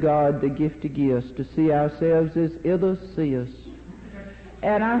 Would that God the gift to give us, to see ourselves as others see us.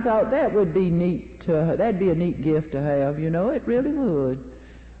 And I thought that would be neat that'd be a neat gift to have, it really would.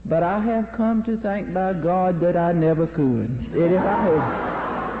 But I have come to thank by God that I never could. And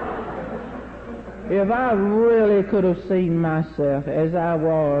if I really could have seen myself as I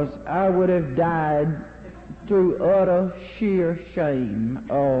was, I would have died through utter sheer shame.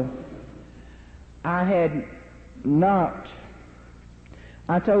 I had not.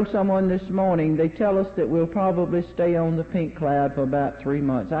 I told someone this morning, they tell us that we'll probably stay on the pink cloud for about 3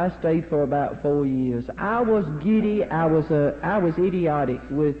 months. I stayed for about 4 years. I was giddy. I was idiotic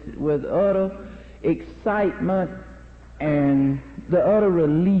with utter excitement and the utter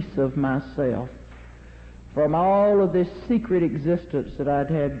release of myself from all of this secret existence that I'd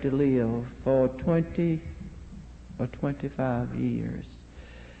had to live for 20 or 25 years.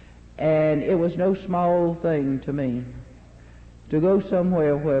 And it was no small thing to me to go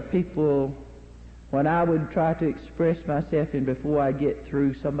somewhere where people, when I would try to express myself, and before I get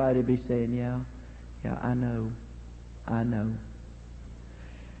through, somebody would be saying, yeah, I know.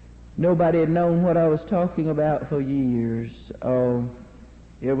 Nobody had known what I was talking about for years. Oh,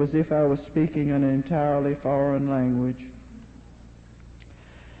 it was as if I was speaking an entirely foreign language.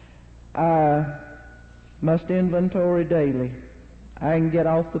 I must inventory daily. I can get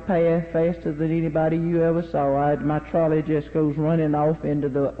off the path faster than anybody you ever saw. My trolley just goes running off into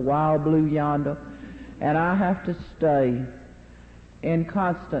the wild blue yonder, and I have to stay in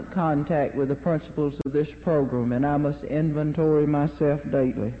constant contact with the principles of this program, and I must inventory myself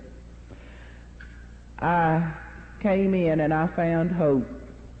daily. I came in and I found hope,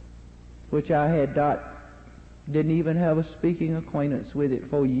 which I didn't even have a speaking acquaintance with it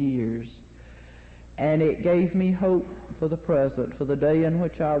for years. And it gave me hope for the present, for the day in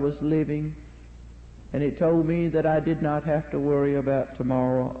which I was living. And it told me that I did not have to worry about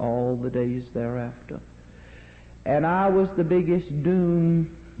tomorrow all the days thereafter. And I was the biggest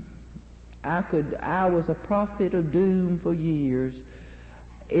doom. I was a prophet of doom for years.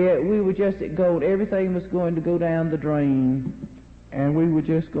 We were just going, everything was going to go down the drain, and we were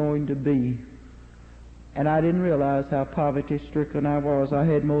just going to be. And I didn't realize how poverty-stricken I was. I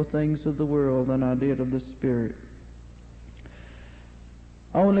had more things of the world than I did of the Spirit.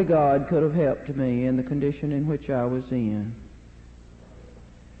 Only God could have helped me in the condition in which I was in.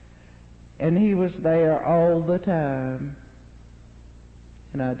 And He was there all the time,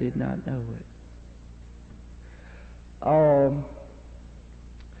 and I did not know it.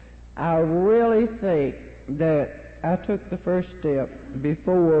 I really think that I took the first step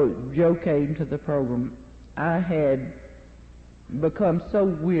before Joe came to the program. I had become so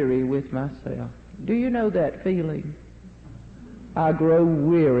weary with myself. Do you know that feeling? I grow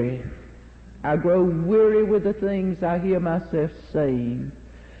weary. I grow weary with the things I hear myself saying.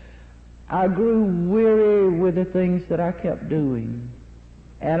 I grew weary with the things that I kept doing.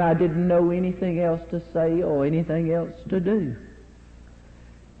 And I didn't know anything else to say or anything else to do.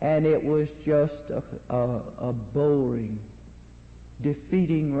 And it was just a boring,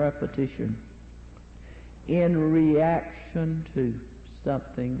 defeating repetition in reaction to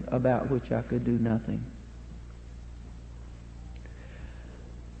something about which I could do nothing.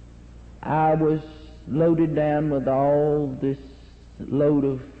 I was loaded down with all this load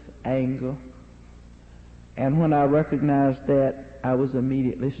of anger, and when I recognized that, I was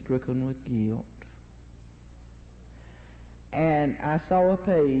immediately stricken with guilt. And I saw a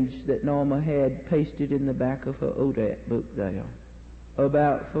page that Norma had pasted in the back of her Odette book there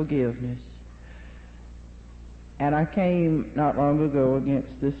about forgiveness. And I came not long ago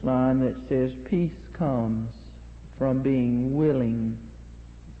against this line that says, peace comes from being willing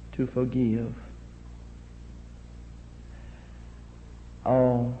to forgive.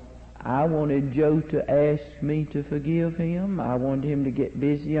 Oh, I wanted Joe to ask me to forgive him. I wanted him to get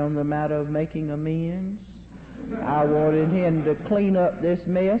busy on the matter of making amends. I wanted him to clean up this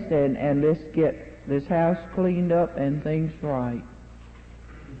mess and let's get this house cleaned up and things right.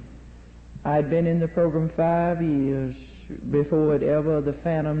 I'd been in the program 5 years before it ever the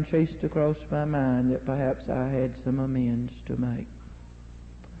phantom chased across my mind that perhaps I had some amends to make.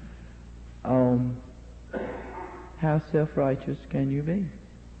 How self-righteous can you be?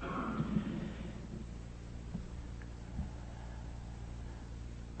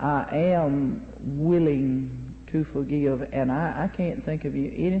 I am willing to forgive, and I can't think of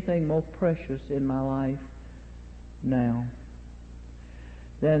anything more precious in my life now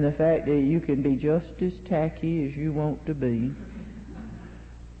than the fact that you can be just as tacky as you want to be.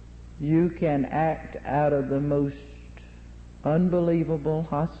 You can act out of the most unbelievable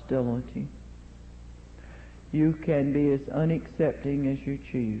hostility. You can be as unaccepting as you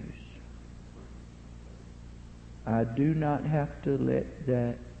choose. I do not have to let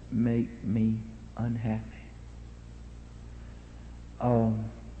that make me unhappy.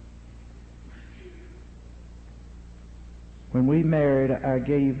 When we married, I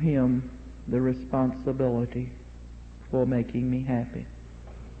gave him the responsibility for making me happy.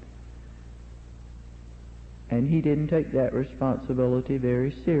 And he didn't take that responsibility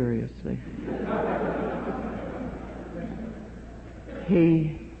very seriously.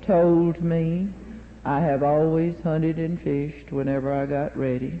 He told me, I have always hunted and fished whenever I got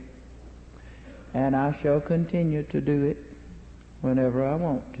ready, and I shall continue to do it whenever I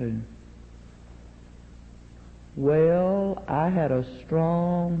want to. Well, I had a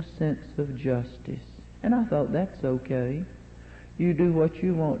strong sense of justice, and I thought, that's okay. You do what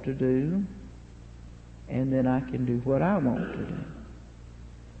you want to do, and then I can do what I want to do.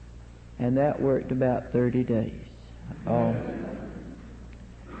 And that worked about 30 days.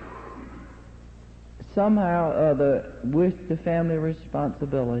 Somehow or other, with the family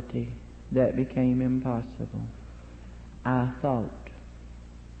responsibility, that became impossible. I thought.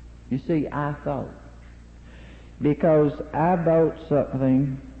 You see, I thought. Because I bought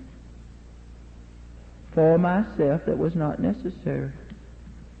something for myself that was not necessary.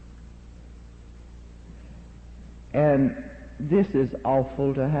 And this is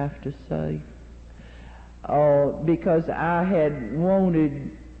awful to have to say. Because I had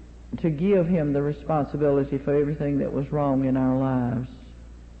wanted to give him the responsibility for everything that was wrong in our lives.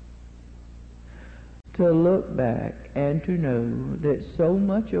 To look back and to know that so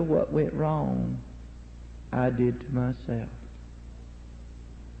much of what went wrong I did to myself.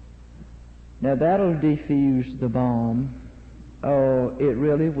 Now that'll defuse the bomb. Oh, it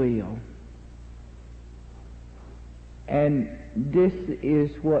really will. And this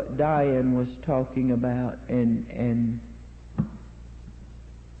is what Diane was talking about, and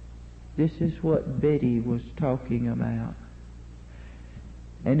this is what Betty was talking about.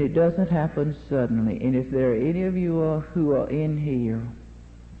 And it doesn't happen suddenly. And if there are any of you who are in here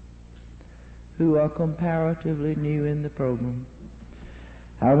who are comparatively new in the program,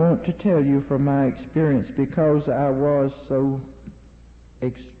 I want to tell you from my experience, because I was so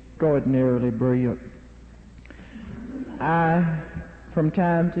extraordinarily brilliant. I, from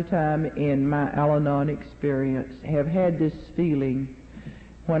time to time in my Al-Anon experience, have had this feeling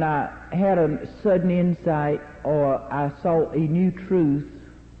when I had a sudden insight or I saw a new truth,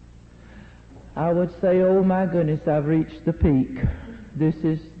 I would say, oh my goodness, I've reached the peak. This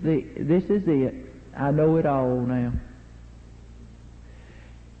is it. I know it all now.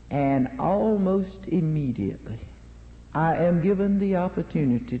 And almost immediately, I am given the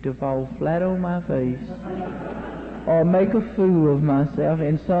opportunity to fall flat on my face or make a fool of myself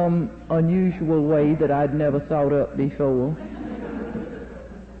in some unusual way that I'd never thought up before.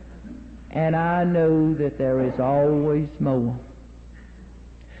 And I know that there is always more.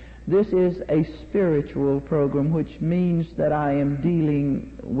 This is a spiritual program, which means that I am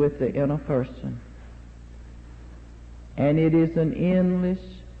dealing with the inner person. And it is an endless,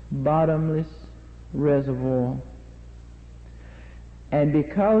 bottomless reservoir. And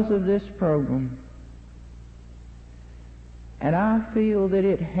because of this program, and I feel that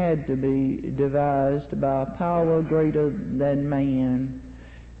it had to be devised by a power greater than man,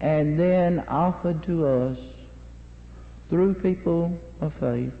 and then offered to us through people of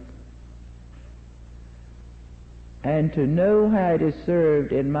faith, and to know how it is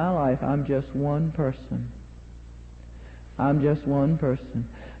served in my life, I'm just one person. I'm just one person.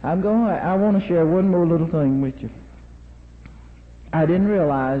 I want to share one more little thing with you. I didn't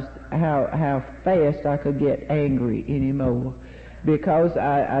realize how fast I could get angry anymore, because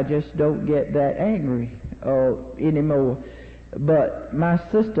I just don't get that angry anymore. But my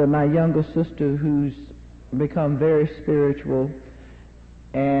sister, my younger sister, who's become very spiritual,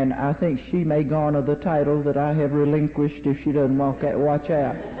 and I think she may garner the title that I have relinquished if she doesn't watch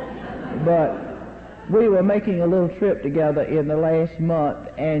out. But we were making a little trip together in the last month,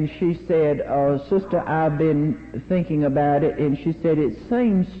 and she said, Sister, I've been thinking about it, and she said, it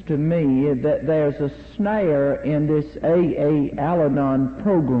seems to me that there's a snare in this AA Al-Anon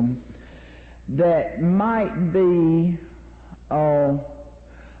program that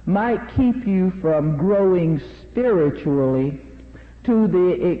might keep you from growing spiritually to the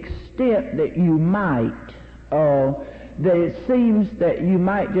extent that you might, that it seems that you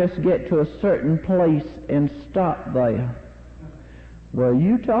might just get to a certain place and stop there. Well,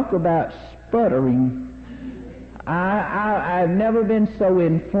 you talk about sputtering. I've never been so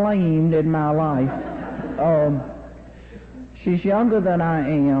inflamed in my life. She's younger than I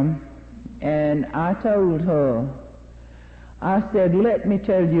am, and I told her, I said, let me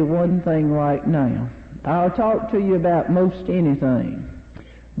tell you one thing right now. I'll talk to you about most anything.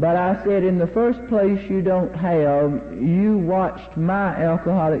 But I said, in the first place, you watched my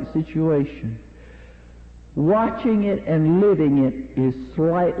alcoholic situation. Watching it and living it is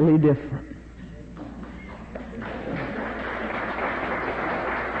slightly different.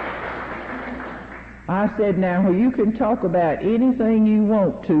 I said, now, you can talk about anything you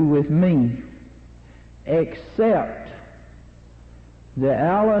want to with me, except the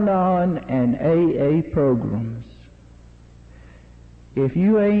Al-Anon and AA programs. If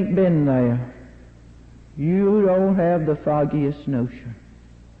you ain't been there, you don't have the foggiest notion.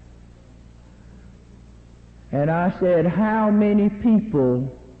 And I said, how many people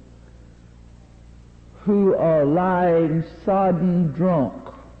who are lying sodden drunk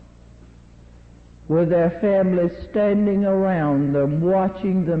with their families standing around them,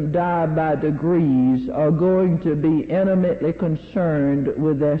 watching them die by degrees, are going to be intimately concerned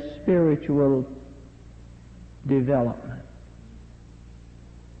with their spiritual development?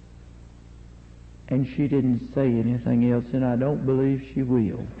 And she didn't say anything else, and I don't believe she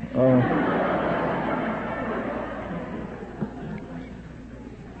will.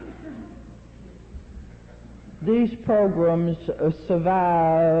 These programs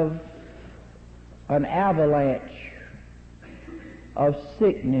survive an avalanche of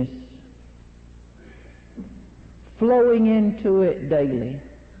sickness flowing into it daily.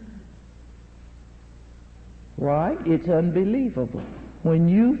 Right? It's unbelievable. When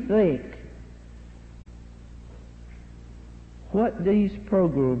you think what these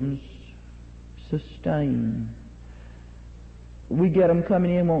programs sustain. We get them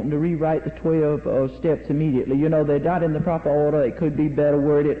coming in wanting to rewrite the 12 steps immediately. You know, they're not in the proper order. It could be better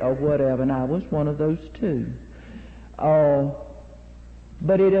worded or whatever, and I was one of those too.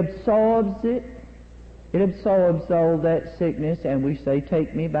 But it absorbs it. It absorbs all that sickness, and we say,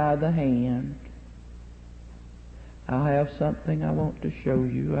 take me by the hand. I have something I want to show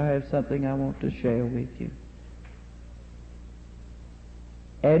you. I have something I want to share with you.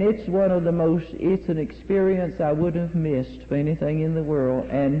 And it's it's an experience I would have missed for anything in the world.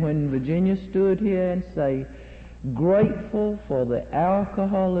 And when Virginia stood here and say, grateful for the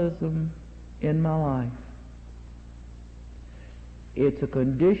alcoholism in my life, it's a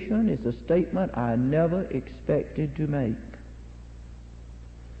condition, it's a statement I never expected to make.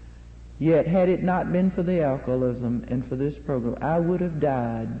 Yet had it not been for the alcoholism and for this program, I would have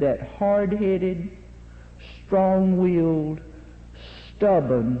died that hard-headed, strong-willed,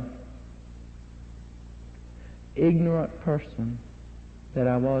 stubborn, ignorant person that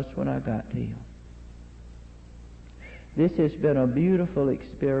I was when I got here. This has been a beautiful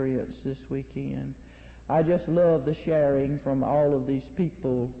experience this weekend. I just love the sharing from all of these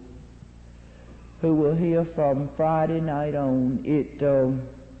people who will hear from Friday night on.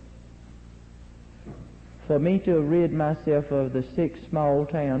 For me to rid myself of the sick small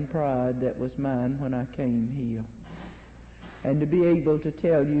town pride that was mine when I came here, and to be able to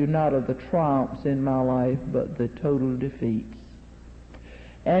tell you not of the triumphs in my life, but the total defeats,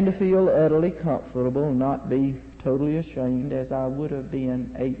 and to feel utterly comfortable, not be totally ashamed as I would have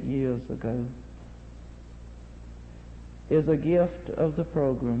been 8 years ago, is a gift of the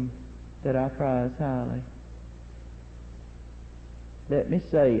program that I prize highly. Let me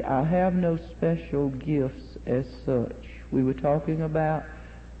say, I have no special gifts as such. We were talking about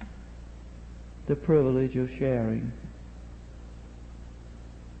the privilege of sharing.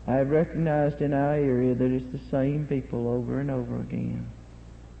 I have recognized in our area that it's the same people over and over again.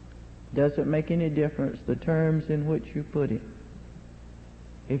 Doesn't make any difference the terms in which you put it.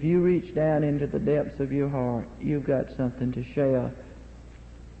 If you reach down into the depths of your heart, you've got something to share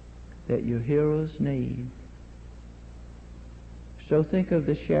that your hearers need. So think of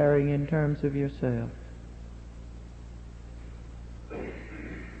the sharing in terms of yourself.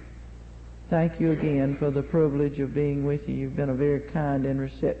 Thank you again for the privilege of being with you. You've been a very kind and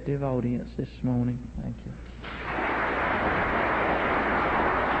receptive audience this morning. Thank you.